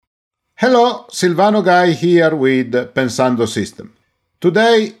Hello, Silvano Gai here with Pensando System.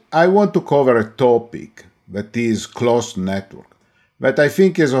 Today I want to cover a topic that is closed network, that I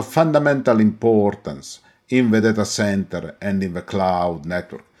think is of fundamental importance in the data center and in the cloud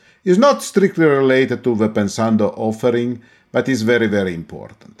network. It's not strictly related to the Pensando offering, but is very, very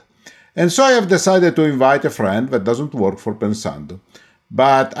important. And so I have decided to invite a friend that doesn't work for Pensando,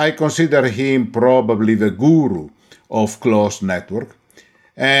 but I consider him probably the guru of closed network,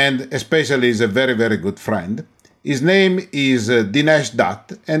 and especially is a very, very good friend. His name is Dinesh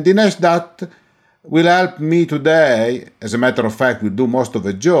Dutt, and Dinesh Dutt will help me today, as a matter of fact, will do most of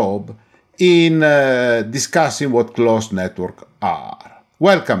the job, in discussing what closed networks are.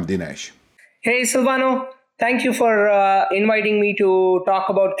 Welcome, Dinesh. Hey, Silvano. Thank you for inviting me to talk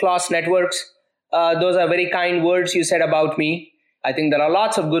about closed networks. Those are very kind words you said about me. I think there are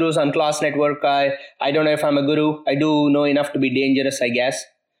lots of gurus on closed network. I don't know if I'm a guru. I do know enough to be dangerous, I guess.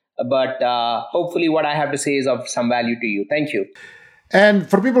 But hopefully what I have to say is of some value to you. Thank you. And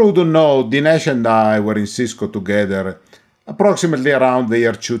for people who don't know, Dinesh and I were in Cisco together approximately around the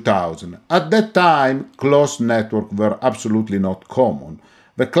year 2000. At that time, closed networks were absolutely not common.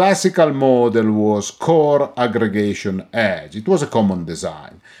 The classical model was core aggregation edge. It was a common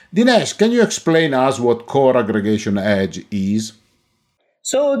design. Dinesh, can you explain us what core aggregation edge is?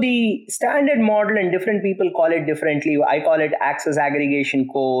 So the standard model, and different people call it differently. I call it access aggregation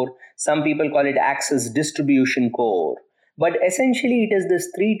core. Some people call it access distribution core. But essentially, it is this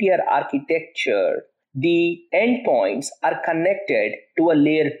three-tier architecture. The endpoints are connected to a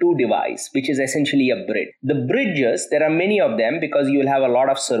layer 2 device, which is essentially a bridge. The bridges, there are many of them because you will have a lot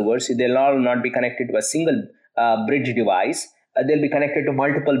of servers. They'll all not be connected to a single bridge device. They'll be connected to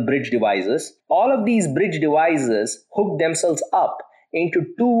multiple bridge devices. All of these bridge devices hook themselves up into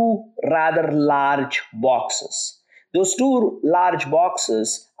two rather large boxes. Those two large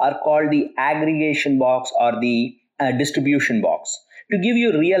boxes are called the aggregation box or the distribution box. To give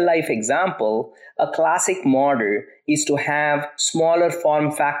you a real life example, a classic model is to have smaller form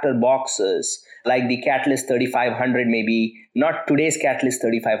factor boxes like the Catalyst 3500, maybe not today's Catalyst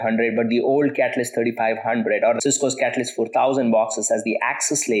 3500, but the old Catalyst 3500 or Cisco's Catalyst 4000 boxes as the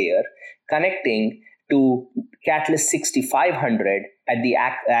access layer connecting to Catalyst 6500 at the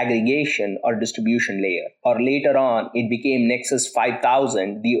aggregation or distribution layer. Or later on, it became Nexus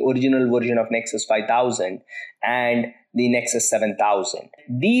 5000, the original version of Nexus 5000, and the Nexus 7000.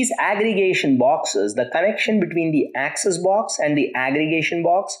 These aggregation boxes, the connection between the access box and the aggregation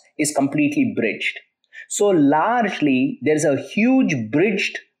box is completely bridged. So largely, there's a huge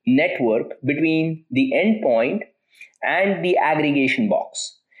bridged network between the endpoint and the aggregation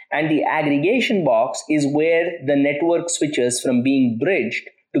box. And the aggregation box is where the network switches from being bridged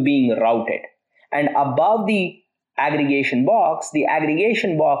to being routed. And above the aggregation box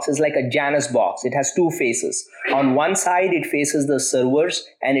is like a Janus box. It has two faces. On one side, it faces the servers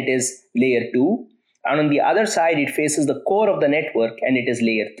and it is layer 2. And on the other side, it faces the core of the network and it is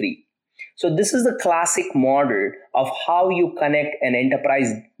layer 3. So this is the classic model of how you connect an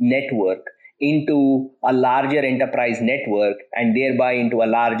enterprise network into a larger enterprise network and thereby into a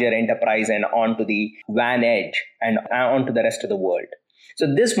larger enterprise and onto the WAN edge and onto the rest of the world.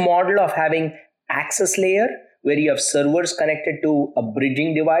 So this model of having access layer where you have servers connected to a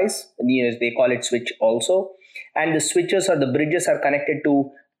bridging device, they call it switch also, and the switches or the bridges are connected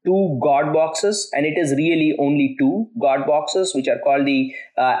to two God boxes, and it is really only two God boxes, which are called the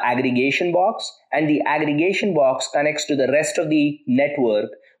aggregation box, and the aggregation box connects to the rest of the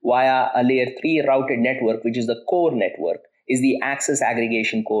network via a layer 3 routed network, which is the core network, is the access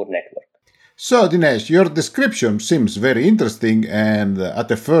aggregation core network. So, Dinesh, your description seems very interesting, and at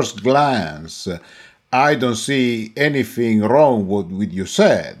a first glance, I don't see anything wrong with what you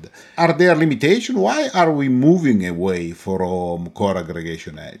said. Are there limitations? Why are we moving away from core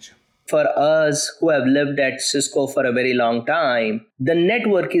aggregation edge? For us who have lived at Cisco for a very long time, the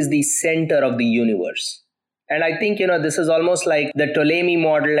network is the center of the universe. And I think, this is almost like the Ptolemy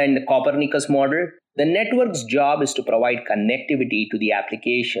model and the Copernicus model. The network's job is to provide connectivity to the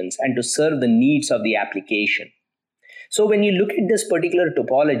applications and to serve the needs of the application. So when you look at this particular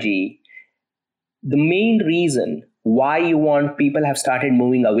topology, the main reason why people have started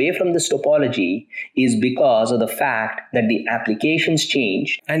moving away from this topology is because of the fact that the applications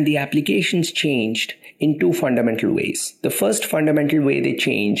changed, and the applications changed in two fundamental ways. The first fundamental way they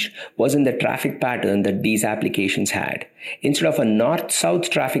changed was in the traffic pattern that these applications had. Instead of a north-south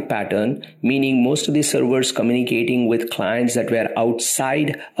traffic pattern, meaning most of the servers communicating with clients that were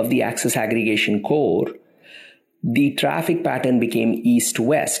outside of the access aggregation core, the traffic pattern became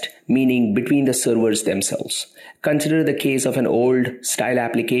east-west, meaning between the servers themselves. Consider the case of an old style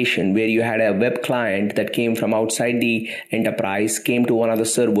application where you had a web client that came from outside the enterprise, came to one of the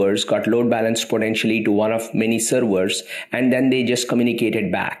servers, got load balanced potentially to one of many servers, and then they just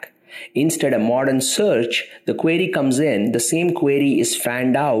communicated back. Instead, a modern search, the query comes in, the same query is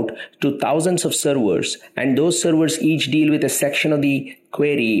fanned out to thousands of servers, and those servers each deal with a section of the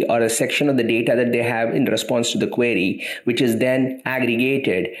query or a section of the data that they have in response to the query, which is then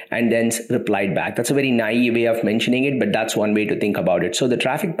aggregated and then replied back. That's a very naive way of mentioning it, but that's one way to think about it. So the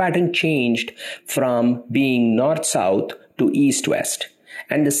traffic pattern changed from being north-south to east-west.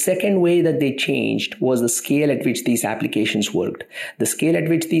 And the second way that they changed was the scale at which these applications worked. The scale at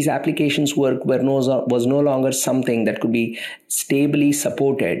which these applications worked was no longer something that could be stably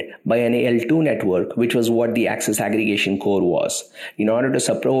supported by an L2 network, which was what the access aggregation core was. In order to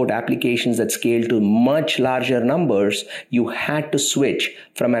support applications that scale to much larger numbers, you had to switch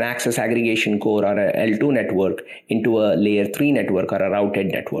from an access aggregation core or an L2 network into a layer 3 network or a routed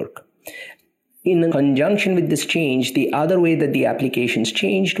network. In conjunction with this change, the other way that the applications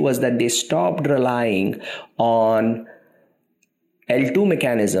changed was that they stopped relying on L2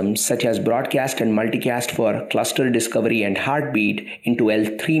 mechanisms such as broadcast and multicast for cluster discovery and heartbeat into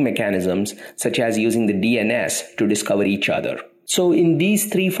L3 mechanisms such as using the DNS to discover each other. So in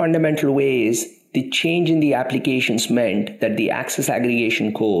these three fundamental ways, the change in the applications meant that the access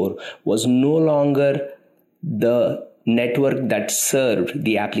aggregation core was no longer the network that served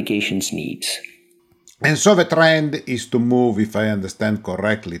the application's needs. And so the trend is to move, if I understand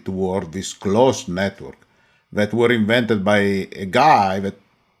correctly, toward this closed network that were invented by a guy that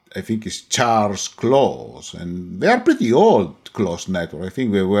I think is Charles Close. And they are pretty old closed networks. I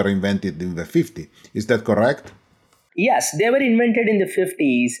think they were invented in the 50s. Is that correct? Yes, they were invented in the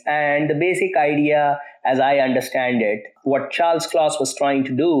 50s, and the basic idea, as I understand it, what Charles Close was trying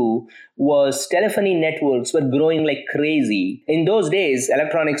to do was telephony networks were growing like crazy. In those days,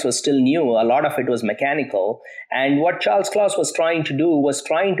 electronics was still new. A lot of it was mechanical. And what Charles Close was trying to do was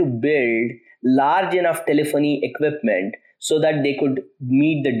trying to build large enough telephony equipment so that they could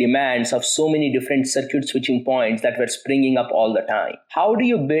meet the demands of so many different circuit switching points that were springing up all the time. How do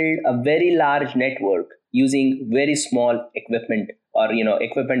you build a very large network using very small equipment or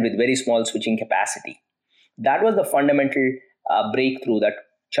equipment with very small switching capacity? That was the fundamental breakthrough that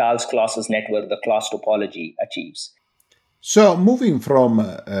Charles Close's network, the Close topology, achieves. So moving from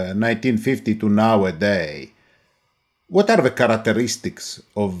 1950 to nowadays, what are the characteristics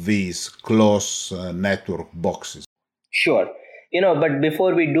of these closed network boxes? Sure. But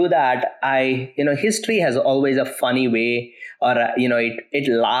before we do that, history has always a funny way, or it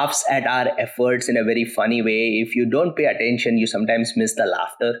laughs at our efforts in a very funny way. If you don't pay attention, you sometimes miss the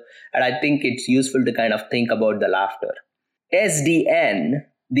laughter. And I think it's useful to kind of think about the laughter. SDN,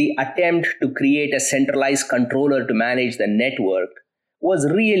 the attempt to create a centralized controller to manage the network, was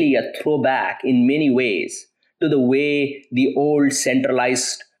really a throwback in many ways to the way the old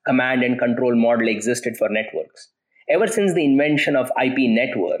centralized command and control model existed for networks. Ever since the invention of IP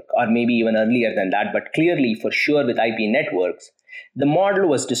network, or maybe even earlier than that, but clearly for sure with IP networks, the model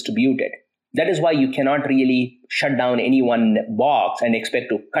was distributed. That is why you cannot really shut down any one box and expect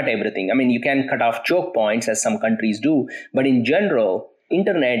to cut everything. I mean, you can cut off choke points as some countries do, but in general,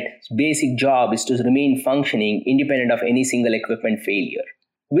 Internet's basic job is to remain functioning independent of any single equipment failure.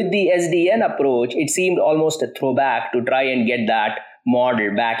 With the SDN approach, it seemed almost a throwback to try and get that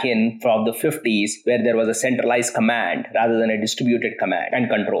model back in from the 50s, where there was a centralized command rather than a distributed command and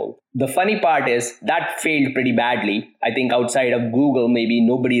control. The funny part is that failed pretty badly. I think outside of Google, maybe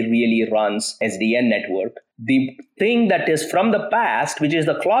nobody really runs SDN network. The thing that is from the past, which is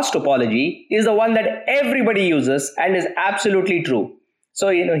the Close topology, is the one that everybody uses and is absolutely true. So,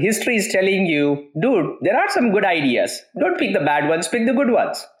 history is telling you, dude, there are some good ideas. Don't pick the bad ones, pick the good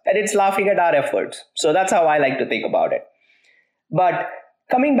ones. And it's laughing at our efforts. So that's how I like to think about it. But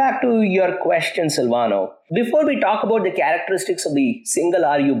coming back to your question, Silvano, before we talk about the characteristics of the single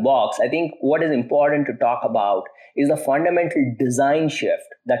RU box, I think what is important to talk about is the fundamental design shift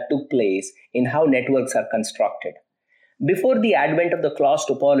that took place in how networks are constructed. Before the advent of the Close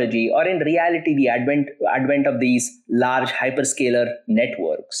topology, or in reality the advent of these large hyperscaler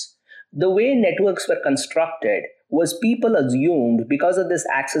networks, the way networks were constructed was people assumed, because of this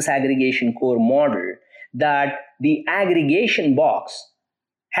access aggregation core model, that the aggregation box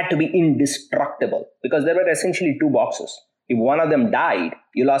had to be indestructible, because there were essentially two boxes. If one of them died,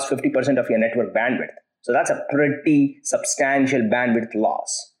 you lost 50% of your network bandwidth. So that's a pretty substantial bandwidth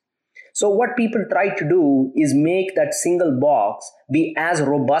loss. So what people tried to do is make that single box be as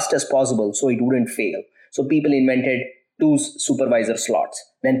robust as possible so it wouldn't fail. So people invented two supervisor slots.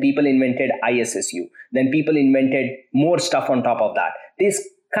 Then people invented ISSU. Then people invented more stuff on top of that. This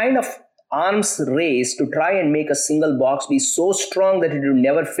kind of arms race to try and make a single box be so strong that it would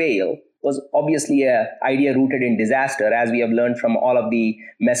never fail was obviously an idea rooted in disaster. As we have learned from all of the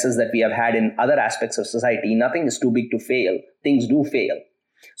messes that we have had in other aspects of society, nothing is too big to fail. Things do fail.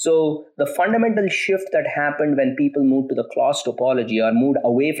 So the fundamental shift that happened when people moved to the clause topology or moved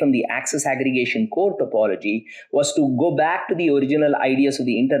away from the access aggregation core topology was to go back to the original ideas of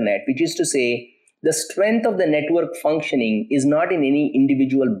the internet, which is to say, the strength of the network functioning is not in any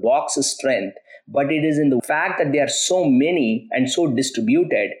individual box's strength, but it is in the fact that there are so many and so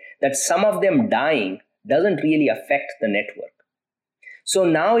distributed that some of them dying doesn't really affect the network. So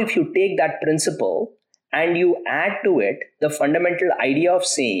now if you take that principle and you add to it the fundamental idea of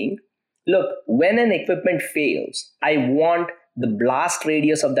saying, look, when an equipment fails, I want the blast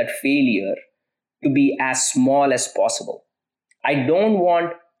radius of that failure to be as small as possible. I don't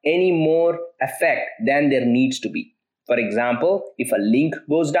want any more effect than there needs to be. For example, if a link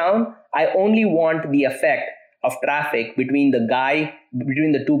goes down, I only want the effect of traffic between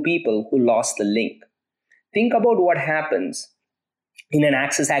the two people who lost the link. Think about what happens in an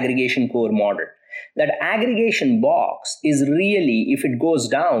access aggregation core model. That aggregation box is really, if it goes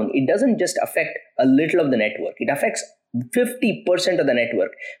down, it doesn't just affect a little of the network. It affects 50% of the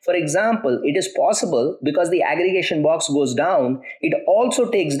network. For example, it is possible because the aggregation box goes down, it also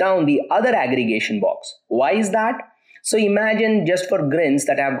takes down the other aggregation box. Why is that? So imagine, just for grins,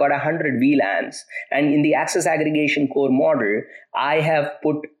 that I've got 100 VLANs, and in the access aggregation core model, I have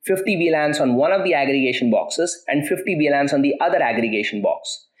put 50 VLANs on one of the aggregation boxes and 50 VLANs on the other aggregation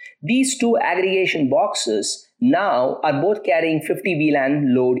box. These two aggregation boxes now are both carrying 50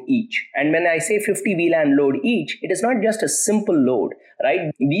 VLAN load each. And when I say 50 VLAN load each, it is not just a simple load,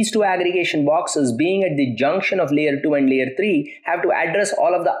 right? These two aggregation boxes, being at the junction of layer 2 and layer 3, have to address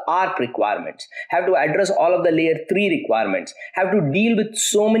all of the ARP requirements, have to address all of the layer 3 requirements, have to deal with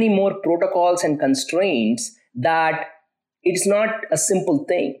so many more protocols and constraints that it's not a simple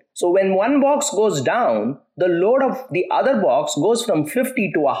thing. So when one box goes down, the load of the other box goes from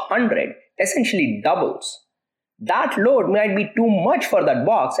 50 to 100, essentially doubles. That load might be too much for that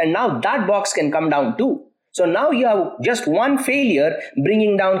box, and now that box can come down too. So now you have just one failure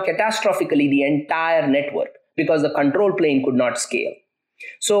bringing down catastrophically the entire network because the control plane could not scale.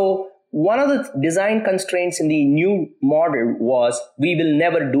 So one of the design constraints in the new model was we will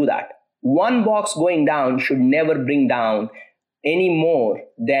never do that. One box going down should never bring down any more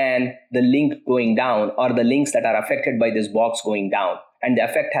than the link going down or the links that are affected by this box going down, and the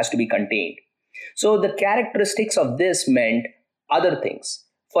effect has to be contained. So the characteristics of this meant other things.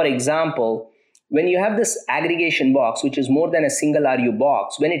 For example, when you have this aggregation box, which is more than a single RU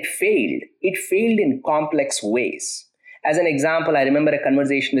box, when it failed in complex ways. As an example, I remember a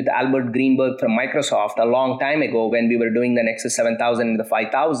conversation with Albert Greenberg from Microsoft a long time ago when we were doing the Nexus 7000 and the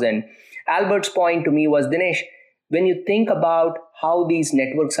 5000. Albert's point to me was, Dinesh, when you think about how these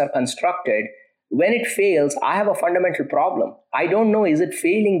networks are constructed, when it fails, I have a fundamental problem. I don't know, is it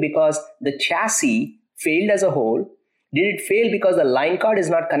failing because the chassis failed as a whole? Did it fail because the line card is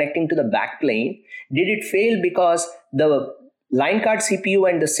not connecting to the backplane? Did it fail because the line card CPU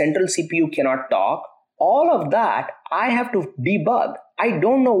and the central CPU cannot talk? All of that I have to debug. I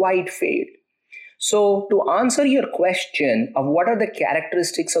don't know why it failed. So to answer your question of what are the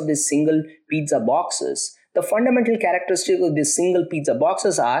characteristics of these single pizza boxes, the fundamental characteristics of these single pizza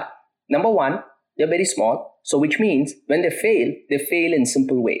boxes are, number one, they're very small. So which means when they fail in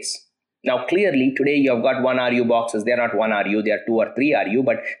simple ways. Now clearly today you have got 1 RU boxes. They're not 1 RU, they are 2 or 3 RU,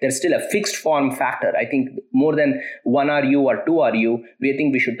 but there's still a fixed form factor. I think more than 1 RU or 2 RU, we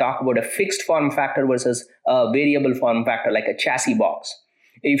think we should talk about a fixed form factor versus a variable form factor like a chassis box.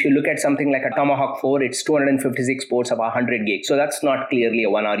 If you look at something like a Tomahawk 4, it's 256 ports of 100 gigs. So that's not clearly a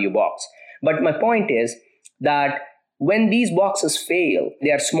 1 RU box. But my point is that when these boxes fail, they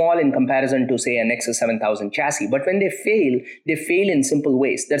are small in comparison to, say, a Nexus 7000 chassis. But when they fail in simple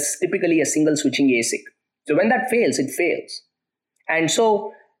ways. There's typically a single switching ASIC. So when that fails, it fails. And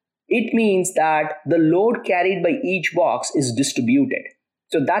so it means that the load carried by each box is distributed.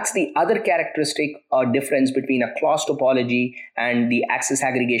 So that's the other characteristic or difference between a clause topology and the access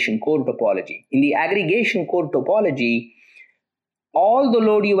aggregation core topology. In the aggregation core topology, all the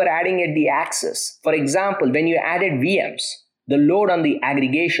load you were adding at the access, for example, when you added VMs, the load on the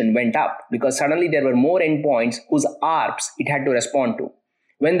aggregation went up because suddenly there were more endpoints whose ARPs it had to respond to.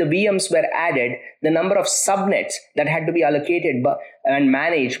 When the VMs were added, the number of subnets that had to be allocated and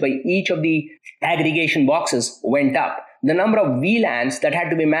managed by each of the aggregation boxes went up. the number of VLANs that had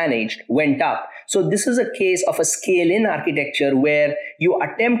to be managed went up. So this is a case of a scale-in architecture where you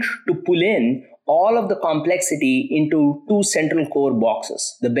attempt to pull in all of the complexity into two central core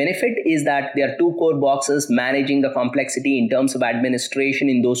boxes. The benefit is that there are two core boxes. Managing the complexity in terms of administration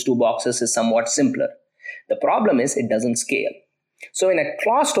in those two boxes is somewhat simpler. The problem is it doesn't scale. So in a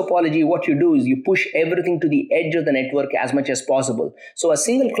class topology, what you do is you push everything to the edge of the network as much as possible. So a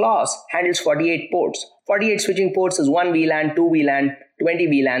single class handles 48 ports. 48 switching ports is 1 VLAN, 2 VLAN, 20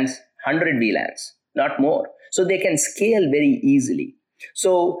 VLANs, 100 VLANs, not more. So they can scale very easily.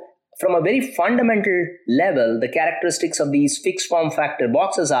 So from a very fundamental level, the characteristics of these fixed form factor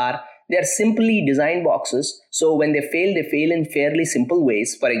boxes are they're simply designed boxes. So when they fail in fairly simple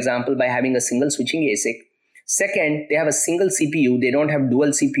ways. For example, by having a single switching ASIC. Second, they have a single CPU. They don't have dual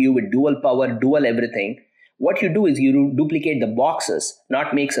CPU with dual power, dual everything. What you do is you duplicate the boxes,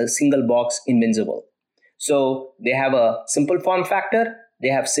 not makes a single box invincible. So they have a simple form factor, they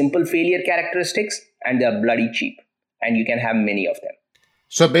have simple failure characteristics, and they're bloody cheap. And you can have many of them.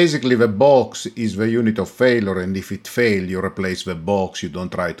 So basically the box is the unit of failure, and if it fails, you replace the box, you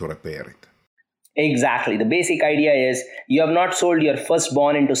don't try to repair it. Exactly. The basic idea is you have not sold your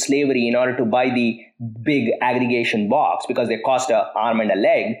firstborn into slavery in order to buy the big aggregation box because they cost an arm and a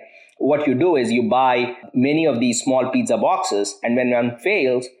leg. What you do is you buy many of these small pizza boxes, and when one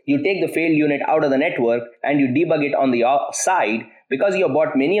fails, you take the failed unit out of the network and you debug it on the side. Because you have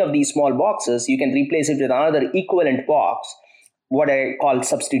bought many of these small boxes, you can replace it with another equivalent box, what I call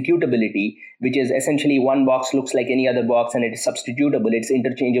substitutability, which is essentially one box looks like any other box and it is substitutable. It's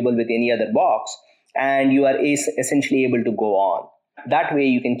interchangeable with any other box, and you are essentially able to go on. That way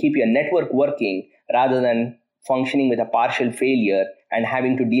you can keep your network working rather than functioning with a partial failure and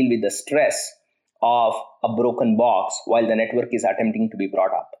having to deal with the stress of a broken box while the network is attempting to be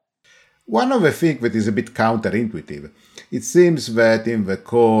brought up. One of the things that is a bit counterintuitive, it seems that in the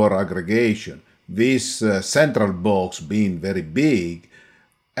core aggregation, this central box being very big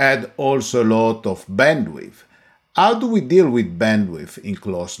had also a lot of bandwidth. How do we deal with bandwidth in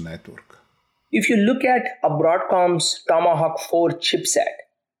closed network? If you look at a Broadcom's Tomahawk 4 chipset,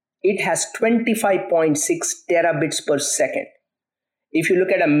 it has 25.6 terabits per second. If you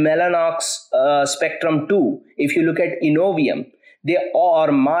look at a Mellanox Spectrum 2, if you look at Innovium,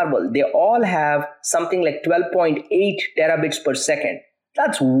 Marvel, they all have something like 12.8 terabits per second.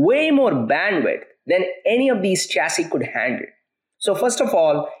 That's way more bandwidth than any of these chassis could handle. So first of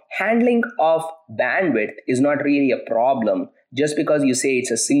all, handling of bandwidth is not really a problem just because you say it's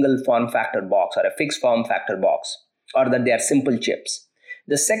a single form factor box or a fixed form factor box, or that they are simple chips.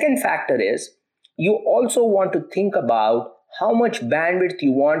 The second factor is you also want to think about how much bandwidth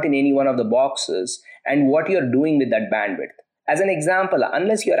you want in any one of the boxes and what you're doing with that bandwidth. As an example,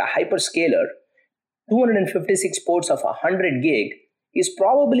 unless you're a hyperscaler, 256 ports of 100 gig is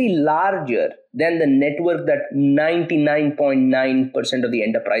probably larger than the network that 99.9% of the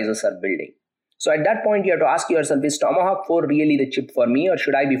enterprises are building. So at that point, you have to ask yourself, is Tomahawk 4 really the chip for me, or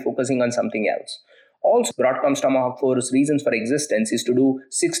should I be focusing on something else? Also, Broadcom's Tomahawk 4's reasons for existence is to do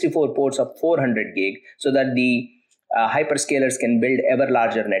 64 ports of 400 gig so that the hyperscalers can build ever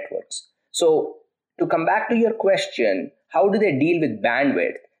larger networks. So to come back to your question, how do they deal with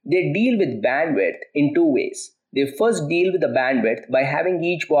bandwidth? They deal with bandwidth in two ways. They first deal with the bandwidth by having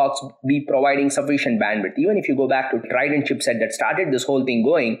each box be providing sufficient bandwidth. Even if you go back to Trident chipset that started this whole thing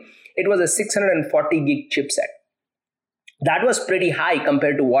going, it was a 640 gig chipset. That was pretty high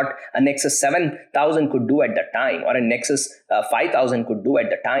compared to what a Nexus 7000 could do at the time, or a Nexus 5000 could do at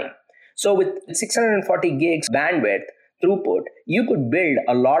the time. So with 640 gigs bandwidth throughput, you could build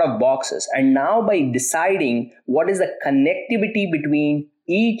a lot of boxes. And now by deciding what is the connectivity between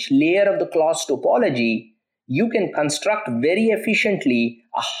each layer of the class topology, you can construct very efficiently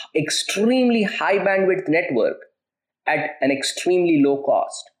an extremely high bandwidth network at an extremely low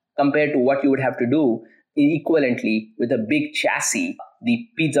cost compared to what you would have to do equivalently with a big chassis, the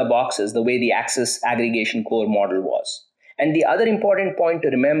pizza boxes, the way the Access aggregation core model was. And the other important point to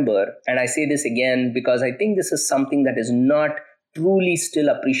remember, and I say this again because I think this is something that is not truly still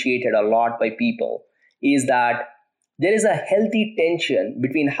appreciated a lot by people, is that there is a healthy tension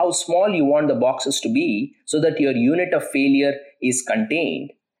between how small you want the boxes to be so that your unit of failure is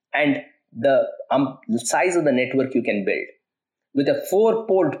contained and the size of the network you can build. With a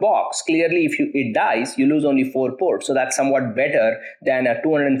 4-port box, clearly if it dies, you lose only 4 ports. So that's somewhat better than a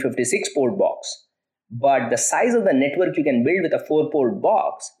 256-port box. But the size of the network you can build with a 4-port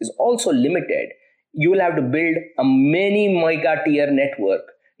box is also limited. You will have to build a many mega-tier network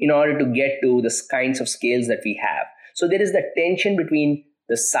in order to get to the kinds of scales that we have. So there is the tension between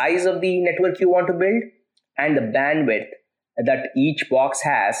the size of the network you want to build and the bandwidth that each box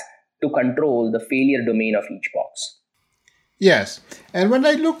has to control the failure domain of each box. Yes, and when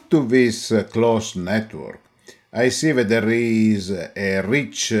I look to this closed network, I see that there is a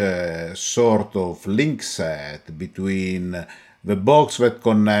rich sort of link set between the box that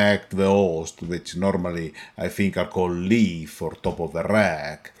connect the host, which normally I think are called leaf or top of the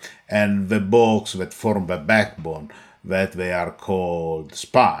rack, and the box that form the backbone, that they are called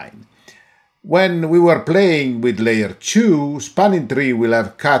spine. When we were playing with layer 2, spanning tree will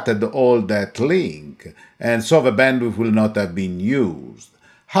have cutted all that link, and so the bandwidth will not have been used.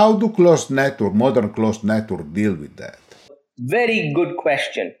 How do modern closed network deal with that? Very good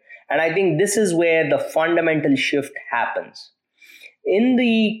question. And I think this is where the fundamental shift happens. In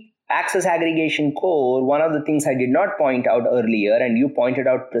the access aggregation core, one of the things I did not point out earlier, and you pointed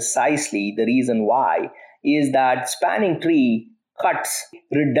out precisely the reason why, is that spanning tree cuts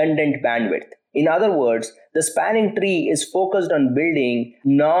redundant bandwidth. In other words, the spanning tree is focused on building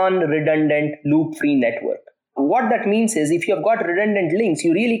non-redundant loop-free network. What that means is if you have got redundant links,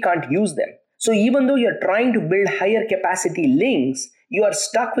 you really can't use them. So even though you're trying to build higher capacity links, you are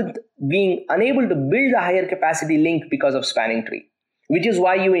stuck with being unable to build a higher capacity link because of spanning tree, which is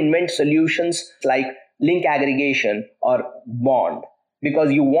why you invent solutions like link aggregation or bond,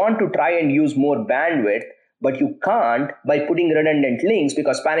 because you want to try and use more bandwidth, but you can't by putting redundant links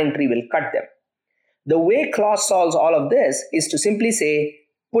because spanning tree will cut them. The way Clos solves all of this is to simply say,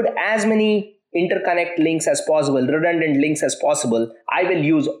 put as many interconnect links as possible, redundant links as possible. I will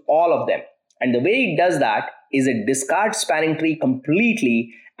use all of them. And the way it does that is it discards spanning tree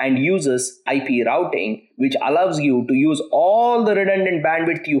completely and uses IP routing, which allows you to use all the redundant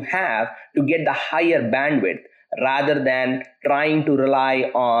bandwidth you have to get the higher bandwidth rather than trying to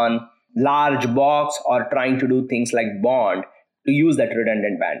rely on large box or trying to do things like bond to use that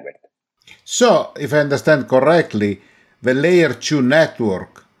redundant bandwidth. So, if I understand correctly, the layer 2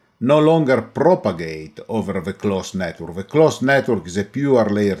 network no longer propagate over the closed network. The closed network is a pure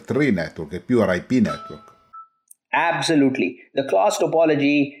layer 3 network, a pure IP network. Absolutely. The Clos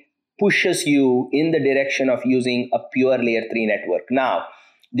topology pushes you in the direction of using a pure layer 3 network. Now,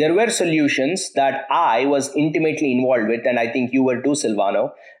 there were solutions that I was intimately involved with, and I think you were too,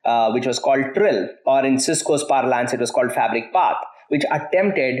 Silvano, which was called Trill, or in Cisco's parlance, it was called Fabric Path, which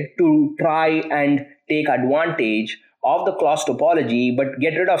attempted to try and take advantage of the Clos topology, but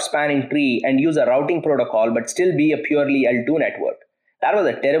get rid of spanning tree and use a routing protocol, but still be a purely L2 network. That was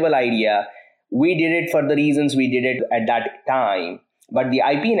a terrible idea. We did it for the reasons we did it at that time. But the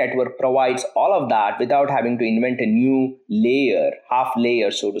IP network provides all of that without having to invent a new layer, half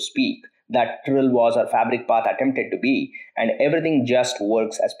layer, so to speak, that Trill was or Fabric Path attempted to be. And everything just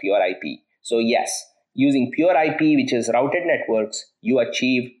works as pure IP. So yes, using pure IP, which is routed networks, you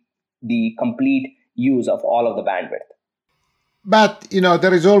achieve the complete use of all of the bandwidth. But,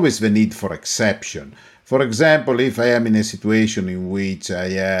 there is always the need for exception. For example, if I am in a situation in which I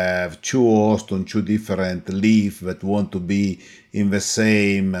have two hosts on two different leaves that want to be in the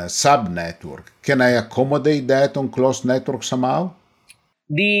same subnetwork, can I accommodate that on closed network somehow?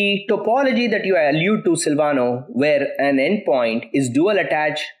 The topology that you allude to, Silvano, where an endpoint is dual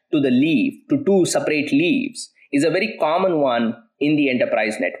attached to the leaf, to two separate leaves, is a very common one in the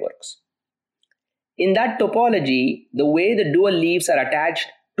enterprise networks. In that topology, the way the dual leaves are attached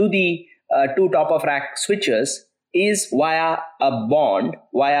to the two top of rack switches is via a bond,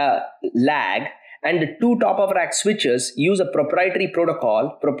 via lag, and the two top of rack switches use a proprietary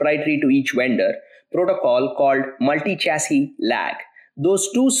protocol, proprietary to each vendor, protocol called multi-chassis lag. Those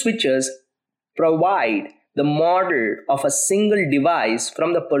two switches provide the model of a single device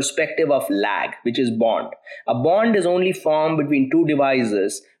from the perspective of lag, which is bond. A bond is only formed between two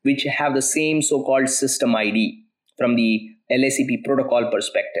devices which have the same so-called system ID from the LACP protocol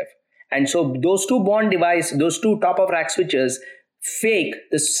perspective. And so those two bond devices, those two top of rack switches fake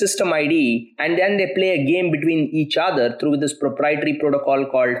the system ID, and then they play a game between each other through this proprietary protocol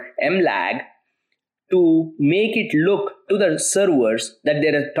called MLAG to make it look to the servers that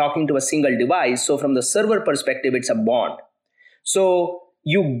they're talking to a single device. So from the server perspective, it's a bond. So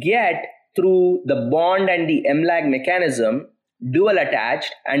you get through the bond and the MLAG mechanism, dual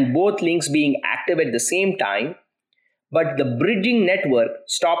attached and both links being active at the same time. But the bridging network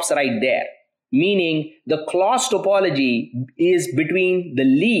stops right there, meaning the Clos topology is between the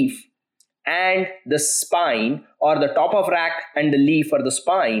leaf and the spine, or the top of rack and the leaf or the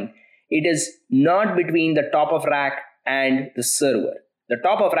spine. It is not between the top of rack and the server. The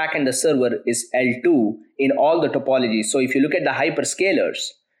top of rack and the server is L2 in all the topologies. So if you look at the hyperscalers,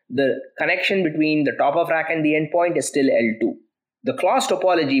 the connection between the top of rack and the endpoint is still L2. The clause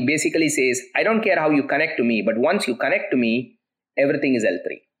topology basically says, I don't care how you connect to me, but once you connect to me, everything is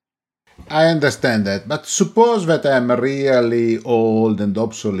L3. I understand that, but suppose that I'm really old and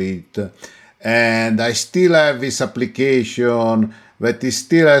obsolete, and I still have this application that is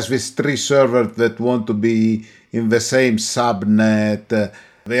still has these 3 servers that want to be in the same subnet.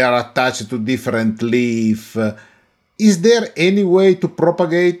 They are attached to different leaf. Is there any way to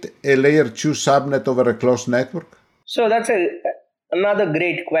propagate a layer 2 subnet over a closed network? So that's another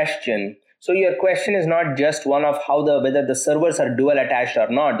great question. So your question is not just one of whether the servers are dual attached or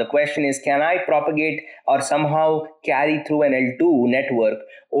not. The question is, can I propagate or somehow carry through an L2 network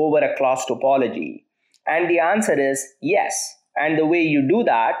over a clause topology? And the answer is yes. And the way you do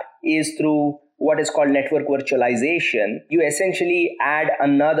that is through what is called network virtualization. You essentially add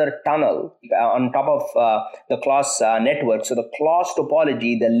another tunnel on top of the clause network. So the clause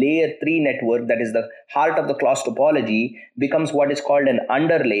topology, the layer 3 network that is the heart of the clause topology, becomes what is called an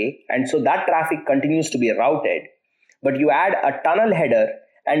underlay. And so that traffic continues to be routed. But you add a tunnel header,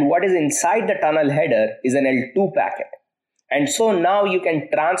 and what is inside the tunnel header is an L2 packet. And so now you can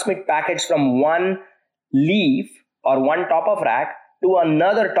transmit packets from one leaf or one top of rack to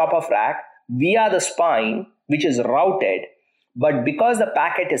another top of rack via the spine, which is routed. But because the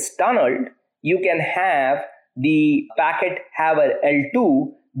packet is tunneled, you can have the packet have a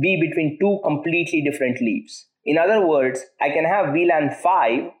L2 be between 2 completely different leaves. In other words, I can have VLAN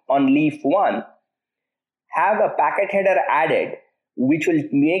 5 on leaf 1, have a packet header added, which will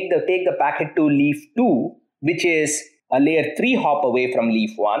take the packet to leaf 2, which is a layer 3 hop away from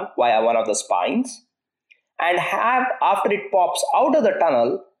leaf 1 via one of the spines, and have, after it pops out of the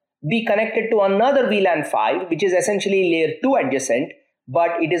tunnel, be connected to another VLAN 5, which is essentially layer 2 adjacent,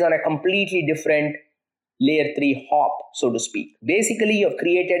 but it is on a completely different layer 3 hop, so to speak. Basically, you have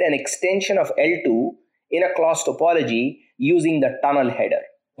created an extension of L2 in a clause topology using the tunnel header.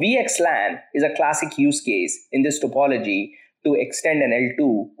 VXLAN is a classic use case in this topology to extend an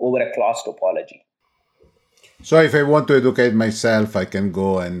L2 over a clause topology. So if I want to educate myself, I can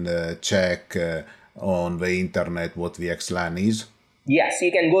go and check on the internet what VXLAN is? Yes,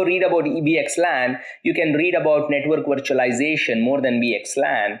 you can go read about VXLAN. You can read about network virtualization more than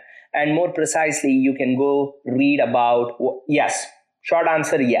VXLAN. And more precisely, you can go read about, yes. Short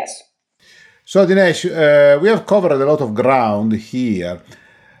answer, yes. So Dinesh, we have covered a lot of ground here.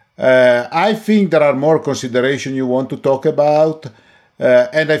 I think there are more considerations you want to talk about,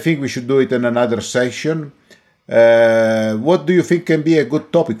 and I think we should do it in another session. What do you think can be a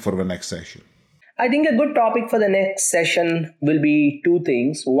good topic for the next session? I think a good topic for the next session will be 2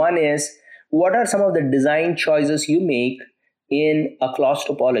 things. One is, what are some of the design choices you make in a clause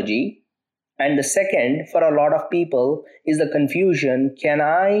topology? And the second, for a lot of people, is the confusion, can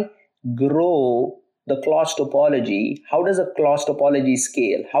I grow the clause topology? How does a clause topology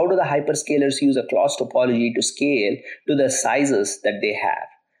scale? How do the hyperscalers use a clause topology to scale to the sizes that they have?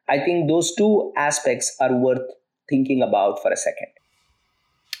 I think those 2 aspects are worth thinking about for a second.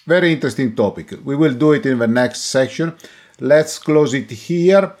 Very interesting topic. We will do it in the next section. Let's close it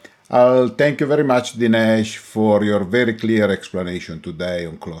here. I'll thank you very much, Dinesh, for your very clear explanation today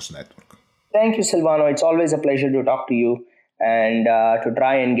on closed network. Thank you, Silvano. It's always a pleasure to talk to you and to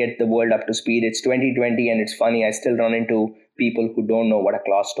try and get the world up to speed. It's 2020 and it's funny, I still run into people who don't know what a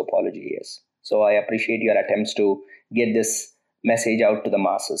clause topology is. So I appreciate your attempts to get this message out to the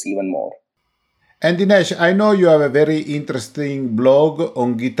masses even more. And Dinesh, I know you have a very interesting blog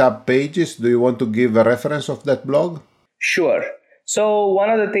on GitHub Pages. Do you want to give a reference of that blog? Sure. So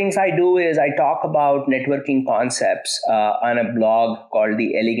one of the things I do is I talk about networking concepts on a blog called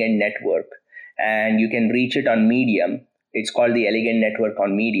The Elegant Network. And you can reach it on Medium. It's called The Elegant Network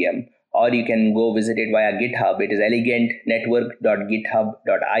on Medium. Or you can go visit it via GitHub. It is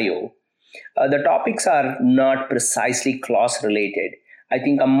elegantnetwork.github.io. The topics are not precisely clause related. I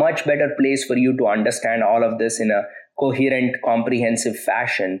think a much better place for you to understand all of this in a coherent, comprehensive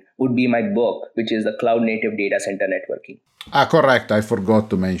fashion would be my book, which is the Cloud Native Data Center Networking. Correct. I forgot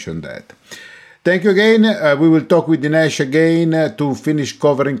to mention that. Thank you again. We will talk with Dinesh again to finish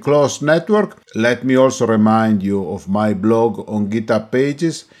covering closed network. Let me also remind you of my blog on GitHub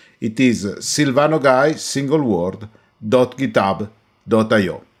Pages. It is silvanoguy, single word,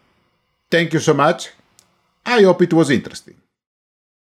 .github.io. Thank you so much. I hope it was interesting.